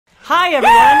Hi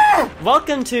everyone!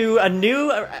 Welcome to a new,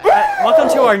 welcome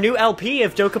to our new LP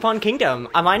of Dokapon Kingdom.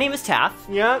 My name is Taff.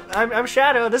 Yeah, I'm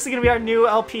Shadow. This is gonna be our new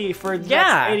LP for the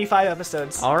next 85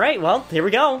 episodes. All right, well, here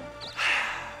we go.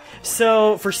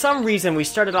 So for some reason we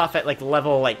started off at like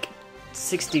level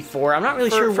 64. I'm not really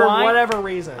sure why. For whatever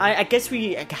reason. I guess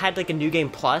we had like a new game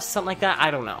plus, something like that.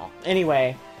 I don't know.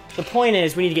 Anyway, the point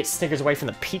is we need to get Snickers away from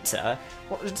the pizza.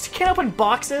 Well, you can't open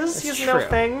boxes. Use no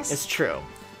things. It's true.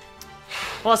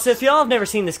 Well, so if y'all have never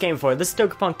seen this game before, this is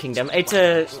Dokapon Kingdom. It's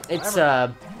a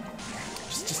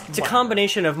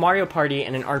combination of Mario Party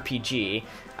and an RPG.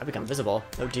 I've become visible.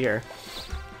 Oh dear.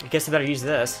 I guess I better use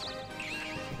this.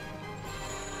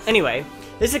 Anyway,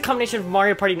 this is a combination of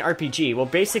Mario Party and RPG. Well,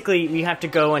 basically, we have to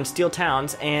go and steal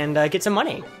towns and get some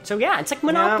money. So yeah, it's like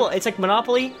Monopoly. Yeah. It's like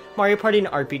Monopoly, Mario Party, and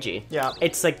RPG. Yeah.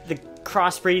 It's like the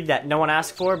crossbreed that no one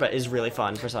asked for, but is really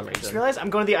fun for some reason. I just realized I'm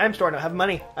going to the item store and I don't have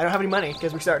money. I don't have any money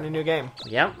because we're starting a new game.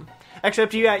 Yep.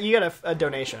 Except you got a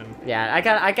donation. Yeah, I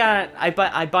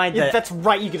buy the. Yeah, that's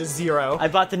right. You get a 0. I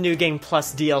bought the new game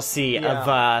plus DLC of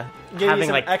having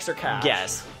some like extra cash.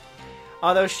 Yes.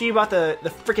 Although she bought the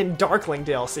freaking Darkling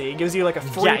DLC, it gives you like a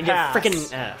free pass. Yeah, freaking.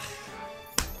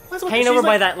 Hanging over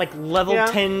by that like level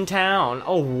 10 town.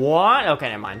 Oh what? Okay,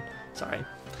 never mind. Sorry.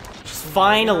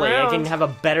 Finally, I can have a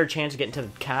better chance of getting to the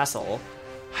castle.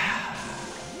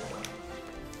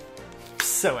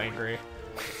 So angry.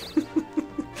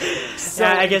 So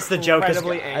yeah, I guess the joke is.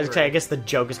 I guess the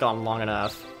joke has gone long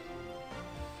enough.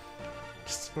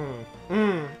 Just,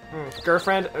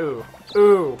 girlfriend, ooh.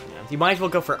 Yeah, you might as well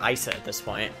go for Isa at this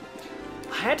point.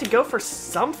 I had to go for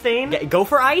something. Yeah, go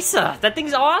for Isa. That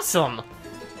thing's awesome.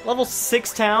 Level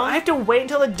 6 town. I have to wait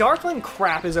until the Darkling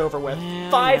crap is over with. Yeah,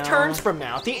 5 turns from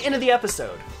now, at the end of the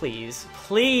episode. Please,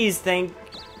 thank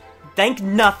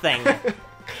nothing.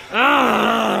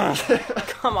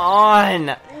 Come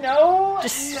on. No.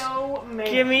 Just no, man.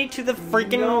 Give me to the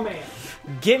freaking. No, man.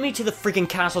 Get me to the freaking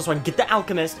castle so I can get the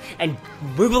alchemist and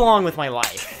move along with my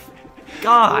life.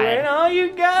 God. When all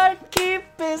you gotta keep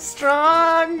is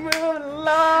strong, move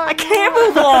along. I can't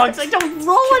move along because I don't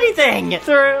roll anything.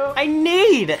 Through. I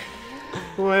need.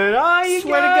 When all you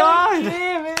swear to God.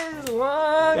 Keep is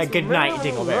long, yeah, good night,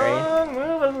 Dingleberry.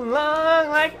 Move along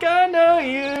like I know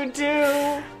you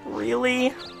do.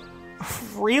 Really?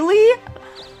 Really?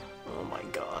 Oh my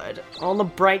God. On the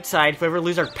bright side, if we ever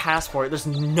lose our passport, there's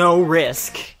no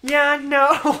risk. Yeah,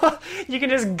 no. You can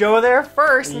just go there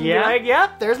first and be like,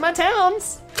 yep, there's my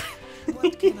towns.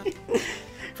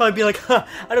 Probably be like, huh,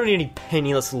 I don't need any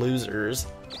penniless losers.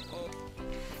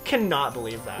 Cannot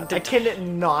believe that. I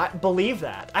cannot believe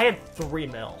that. I had 3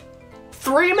 mil.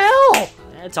 3 mil!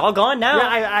 It's all gone now.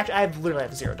 Yeah, I literally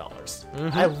have $0.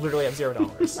 Mm-hmm. I literally have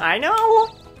 $0. I know.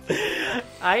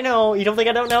 I know. You don't think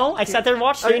I don't know? I sat there and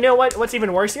watched it. You know what? What's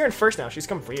even worse? You're in first now. She's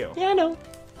coming for you. Yeah, I know.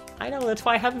 I know. That's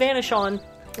why I have Vanish on.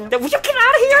 Yeah. Will you get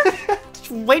out of here?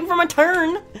 Just waiting for my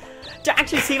turn to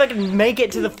actually see if I can make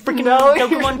it to the freaking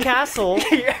Dokapon Castle.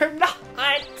 You're not.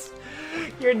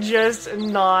 You're just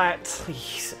not.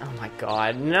 Please. Oh my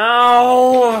God.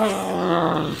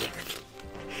 No.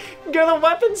 Go to the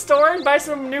weapon store and buy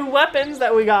some new weapons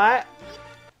that we got.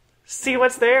 See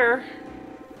what's there.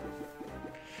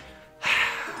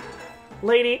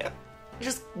 Lady,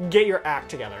 just get your act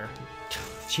together.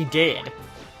 She did.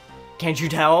 Can't you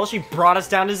tell? She brought us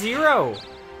down to 0.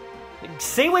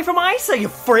 Stay away from Isa, you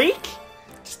freak!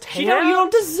 Just hang out. You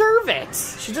don't deserve it.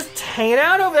 She's just hanging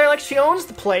out over there like she owns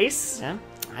the place. Yeah,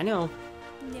 I know.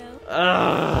 No.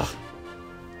 Ugh.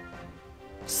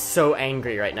 So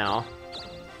angry right now.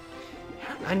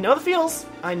 I know the feels.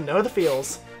 I know the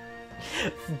feels.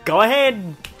 Go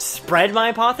ahead, spread my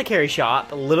apothecary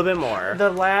shop a little bit more.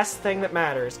 The last thing that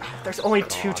matters. There's only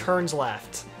 2 turns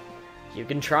left. You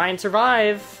can try and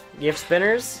survive. You have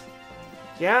spinners?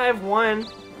 Yeah, I have 1.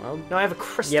 Well, no, I have a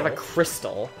crystal. You have a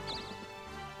crystal.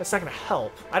 That's not gonna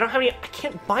help. I don't have any. I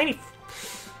can't buy any.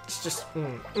 It's just.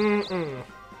 You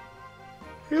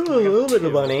have a little bit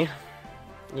of money.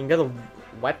 You can go to the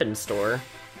weapon store.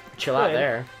 Chill out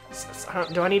there.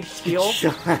 Do I need heal?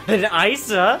 An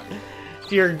Isa?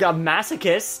 If you're a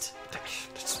masochist. I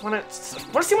just want to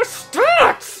see my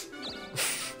stats!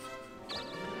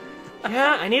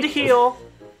 Yeah, I need to heal.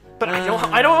 But I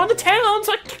don't own the town,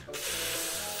 so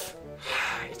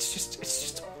it's just.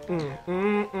 Guess we're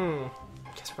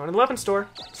going to the weapon store.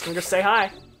 Just gonna go say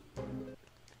hi.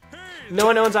 No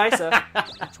one owns Isa.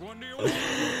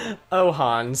 Oh,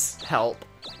 Hans, help.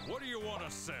 What do you want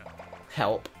to sell?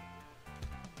 Help.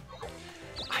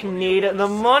 I need the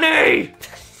money!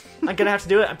 I'm gonna have to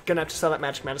do it. I'm gonna have to sell that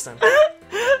magic medicine.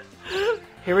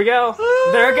 Here we go.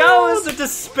 There it goes! The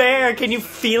despair. Can you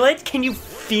feel it? Can you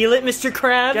feel feel it, Mr.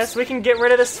 Krabs? Guess we can get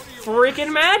rid of this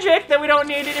freaking magic that we don't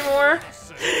need anymore.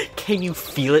 Can you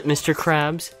feel it, Mr.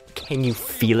 Krabs? Can you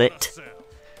feel it?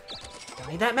 Don't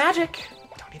need that magic.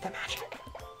 Don't need that magic.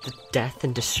 The death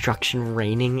and destruction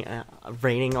raining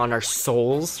on our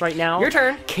souls right now. Your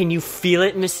turn. Can you feel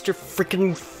it, Mr.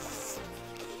 Frickin'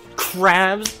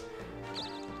 Krabs?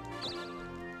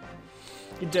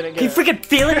 You didn't get Can you freaking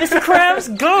feel it, Mr.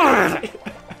 Krabs? God!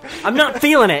 I'm not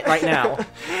feeling it right now.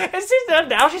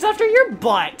 Now she's after your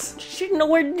butt. She's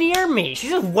nowhere near me. She's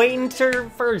just waiting for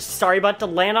her sorry butt to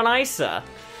land on Isa.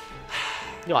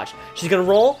 You watch. She's gonna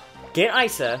roll, get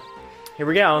Isa. Here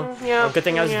we go. Yeah. Oh, good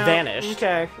thing I was vanished.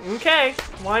 Okay. Okay.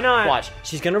 Why not? Watch.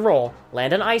 She's gonna roll,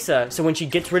 land on Isa, so when she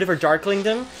gets rid of her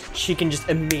Darklingdom, she can just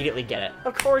immediately get it.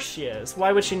 Of course she is.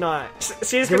 Why would she not?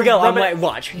 Here we go.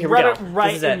 Watch. Here we go. Rub it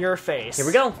right in your face. Here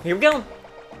we go. Here we go.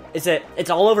 It's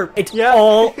all over. It's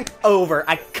all over.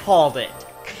 I called it.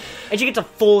 And she gets a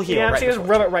full heal. Yeah, right she just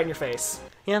rub it right in your face.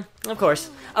 Yeah, of course.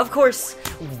 Of course.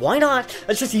 Why not?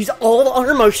 Let's just use all our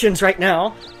emotions right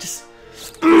now. Just.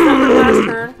 Last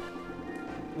turn.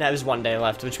 That was 1 day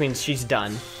left, which means she's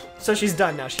done. So she's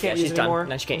done now. She can't use it anymore.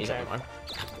 No, she can't use it anymore.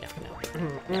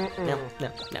 No.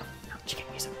 She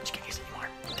can't use it. She can't use it anymore.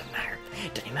 It doesn't matter.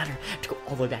 It doesn't matter to go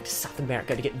all the way back to South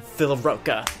America to get Villa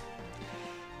Roca.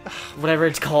 Whatever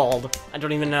it's called. I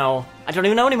don't even know. I don't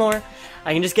even know anymore.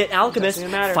 I can just get Alchemist,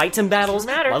 fight some battles,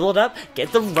 level it up,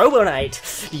 get the Robo Knight.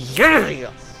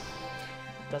 Yeah!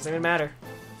 Doesn't even matter.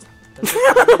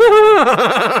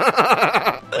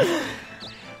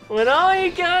 When all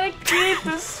you gotta keep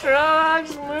the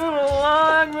strongs, move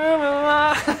along,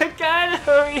 I kinda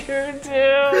hope you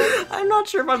do. I'm not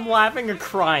sure if I'm laughing or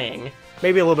crying.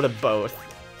 Maybe a little bit of both.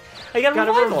 I got a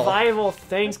revival,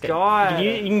 thank God.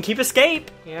 You can keep Escape.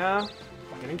 Yeah,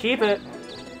 I'm gonna keep it.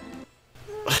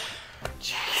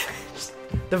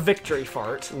 The victory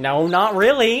fart. No, not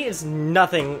really. It's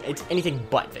nothing. It's anything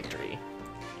but victory.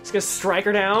 Just gonna strike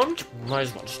her down. Might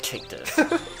as well just take this. You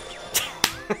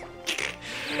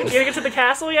gonna get to the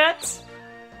castle yet?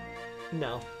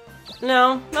 No.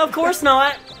 No, of course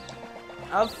not.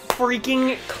 Of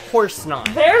freaking course not.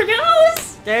 There it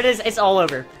goes! There it is. It's all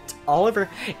over. It's all over.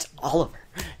 It's all over.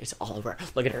 It's all over.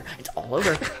 Look at her. It's all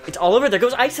over. It's all over. There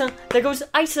goes Isa. There goes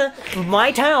Isa.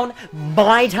 My town.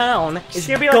 My town is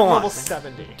gonna be gone. like level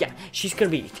 70. Yeah, she's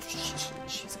gonna be.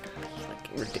 She's gonna be like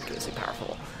ridiculously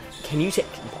powerful. Can you take?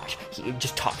 Watch.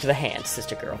 Just talk to the hand,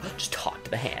 sister girl. Just talk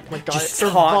to the hand. Oh my God, just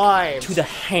talk to the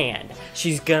hand.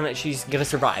 She's gonna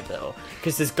survive though,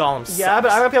 because this golem sucks. Yeah,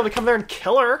 but I might be able to come there and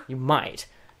kill her. You might.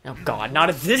 Oh God, not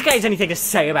if this guy has anything to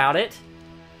say about it.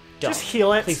 Don't. Just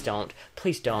heal it. Please don't.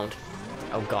 Please don't.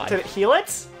 Oh God. Did it heal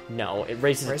it? No, it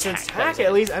raises attack.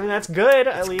 At least, I mean, that's good.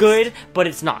 At least. Good, but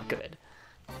it's not good.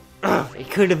 It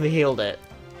could have healed it.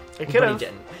 It could have. But he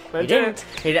didn't. But it didn't.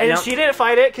 And she didn't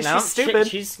fight it because she's stupid.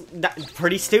 She's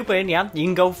pretty stupid, yeah. You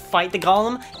can go fight the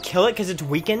golem, kill it because it's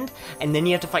weakened, and then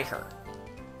you have to fight her.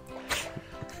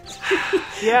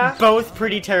 Yeah. Both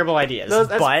pretty terrible ideas.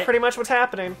 That's pretty much what's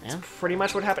happening. Yeah. That's pretty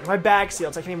much what happened. My bag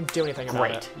sealed, so I can't even do anything about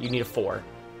it. You need a 4.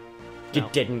 You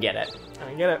didn't get it. I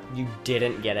didn't get it. You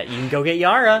didn't get it. You can go get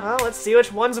Yara. Well, let's see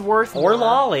which one's worth more. Or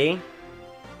Lolly.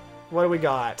 What do we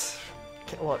got?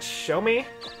 Well, show me.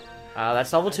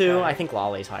 That's level 2. Okay. I think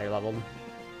Lolly's higher leveled.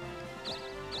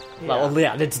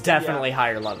 Yeah, it's definitely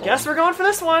higher level. Guess we're going for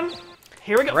this one.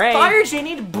 Here we go. Fire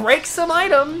Genie to break some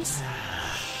items.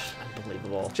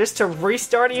 Unbelievable. Just to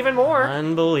restart even more.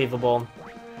 Unbelievable.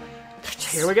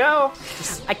 Here we go.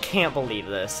 I can't believe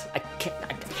this. I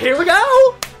can't. Here we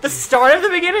go. The start of the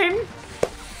beginning.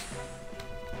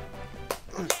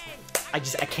 I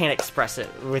can't express it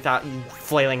without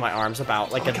flailing my arms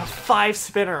about like a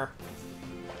 5-spinner.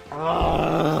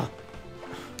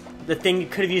 The thing you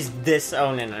could have used this.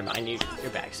 Oh no, never mind.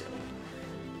 Your bag soon.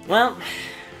 Well,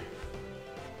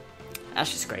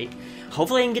 that's just great.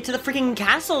 Hopefully, I can get to the freaking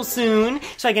castle soon,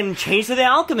 so I can change to the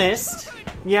alchemist.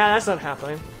 Yeah, that's not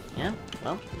happening. Yeah,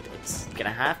 well, it's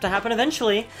gonna have to happen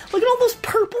eventually. Look at all those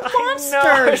purple monsters.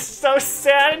 I know, it's so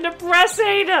sad and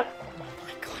depressing. Oh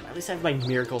my God! At least I have my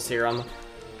miracle serum.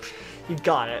 You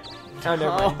got it. Oh, never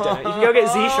mind. You can go get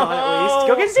Zishan at least.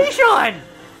 Go get Zishan.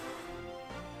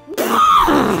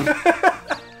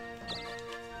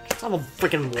 It's level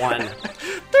freaking 1.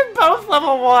 They're both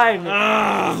level 1.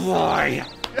 Why?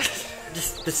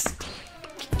 This.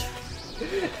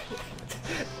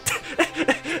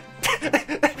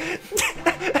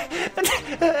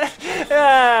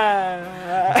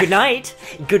 Good night.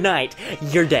 Good night.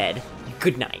 You're dead.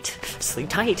 Good night. Sleep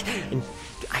tight, and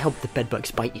I hope the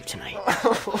bedbugs bite you tonight.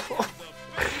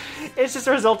 It's just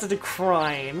resulted in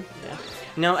crying. Yeah.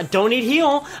 No, I don't need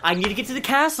heal. I need to get to the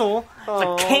castle.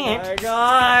 Oh I can't. my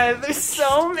god, there's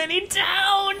so many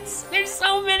towns! There's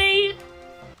so many!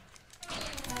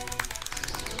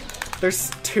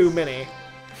 There's too many.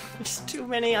 There's too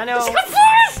many, I know. She got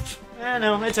first! I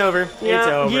know, it's over. Yeah, It's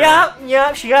over.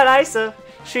 Yep, she got Isa.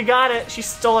 She got it. She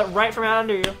stole it right from out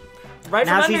under you. Right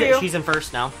now from under you. She's in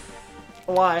first now.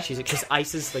 Why? Because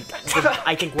Ice is, like,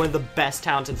 I think one of the best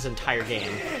towns in this entire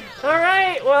game.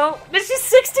 Alright, well, this is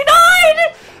 69!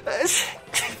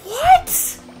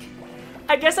 What?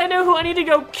 I guess I know who I need to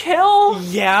go kill.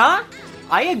 Yeah?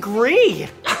 I agree.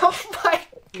 Oh my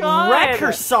god. Wreck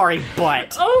her sorry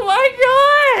butt. Oh my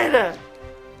god.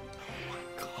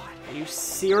 Are you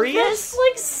serious? That's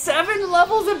like 7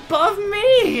 levels above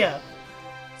me!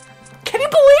 Can you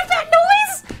believe that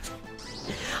noise?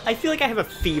 I feel like I have a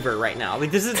fever right now. Like,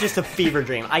 this is just a fever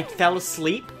dream. I fell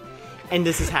asleep, and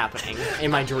this is happening in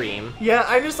my dream. Yeah,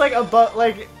 I'm just like above,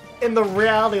 like, in the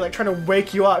reality, like trying to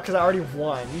wake you up because I already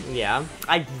won. Yeah,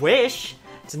 I wish.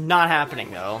 It's not happening,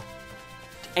 though.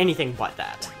 Anything but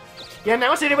that. Yeah,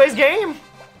 now it's anybody's game.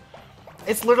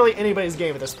 It's literally anybody's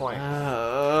game at this point.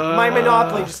 My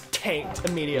Monopoly just tanked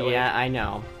immediately. Yeah, I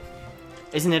know.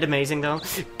 Isn't it amazing, though?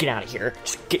 Get out of here.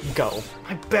 Just go.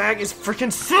 My bag is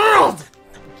freaking sealed!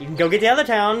 You can go get the other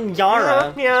town,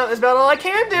 Yara. Yeah, that's about all I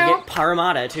can do. You get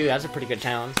Parramatta, too. That's a pretty good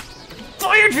town.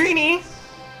 Fire Genie!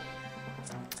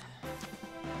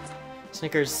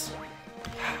 Snickers.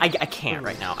 I can't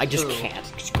right now. I just can't.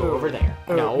 Just go over there.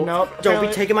 Ooh, No. nope. Don't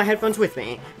be taking my headphones with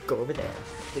me. Go over there.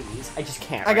 Please. I just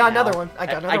can't. I got right another now. one. I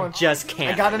got another one. I just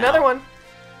can't. I got right another now. one.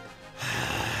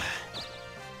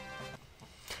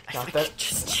 If I could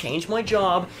just change my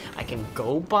job, I can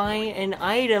go buy an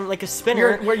item like a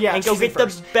spinner and go get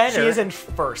the better. She is in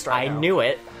first right now. I knew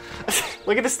it.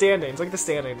 Look at the standings. Look at the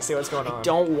standings. See what's going on.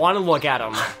 Don't want to look at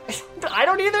them. I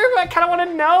don't either. I kind of want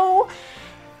to know.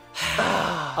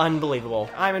 Unbelievable.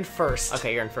 I'm in first.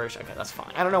 Okay, you're in first. Okay, that's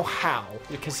fine. I don't know how.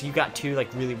 Because you got 2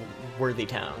 like really worthy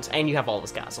towns, and you have all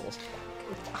those castles.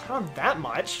 I don't have that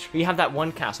much. You have that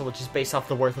one castle, which is based off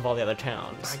the worth of all the other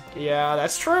towns. Yeah,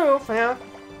 that's true. Yeah,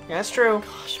 that's true.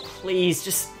 Gosh, please,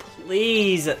 just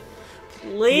please,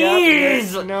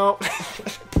 please. Yep, no.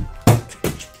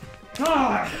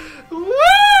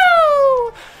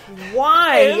 Woo!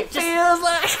 Why? It feels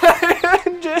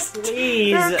like just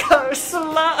please. Close to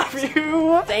love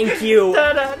you. Thank you.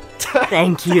 Da, da, da,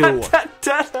 Thank you. Da,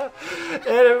 da, da. And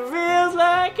it feels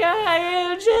like I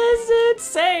am just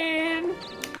insane.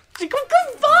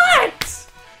 What?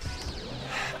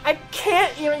 I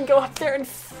can't even go up there and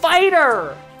fight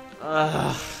her.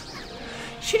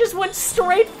 She just went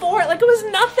straight for it like it was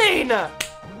nothing.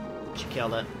 She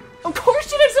killed it. Of course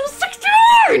she did. It was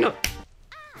 16.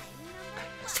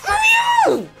 Screw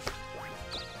you!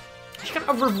 She got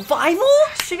a revival?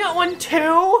 She got one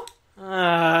too? Well,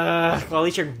 at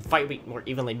least your fight will be more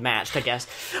evenly matched, I guess.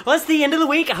 Well, that's the end of the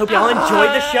week. I hope y'all enjoyed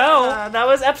the show. That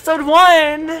was episode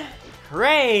 1.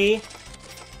 Hooray!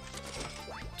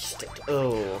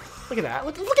 Oh. Look at that.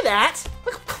 Look at that.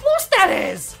 Look how close that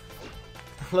is.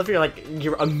 I love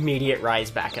your immediate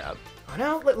rise back up. I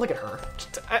know. Look at her.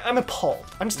 I'm appalled.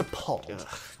 I'm just appalled. Ugh.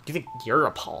 Do you think you're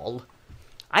appalled?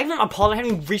 I'm not appalled. I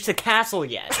haven't even reached the castle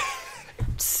yet.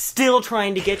 Still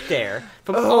trying to get there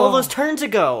from all those turns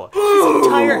ago. This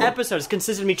entire episode is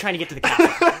consistent of me trying to get to the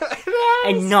castle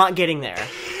and not getting there.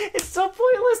 It's so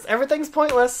pointless. Everything's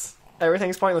pointless.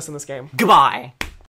 Everything's pointless in this game. Goodbye.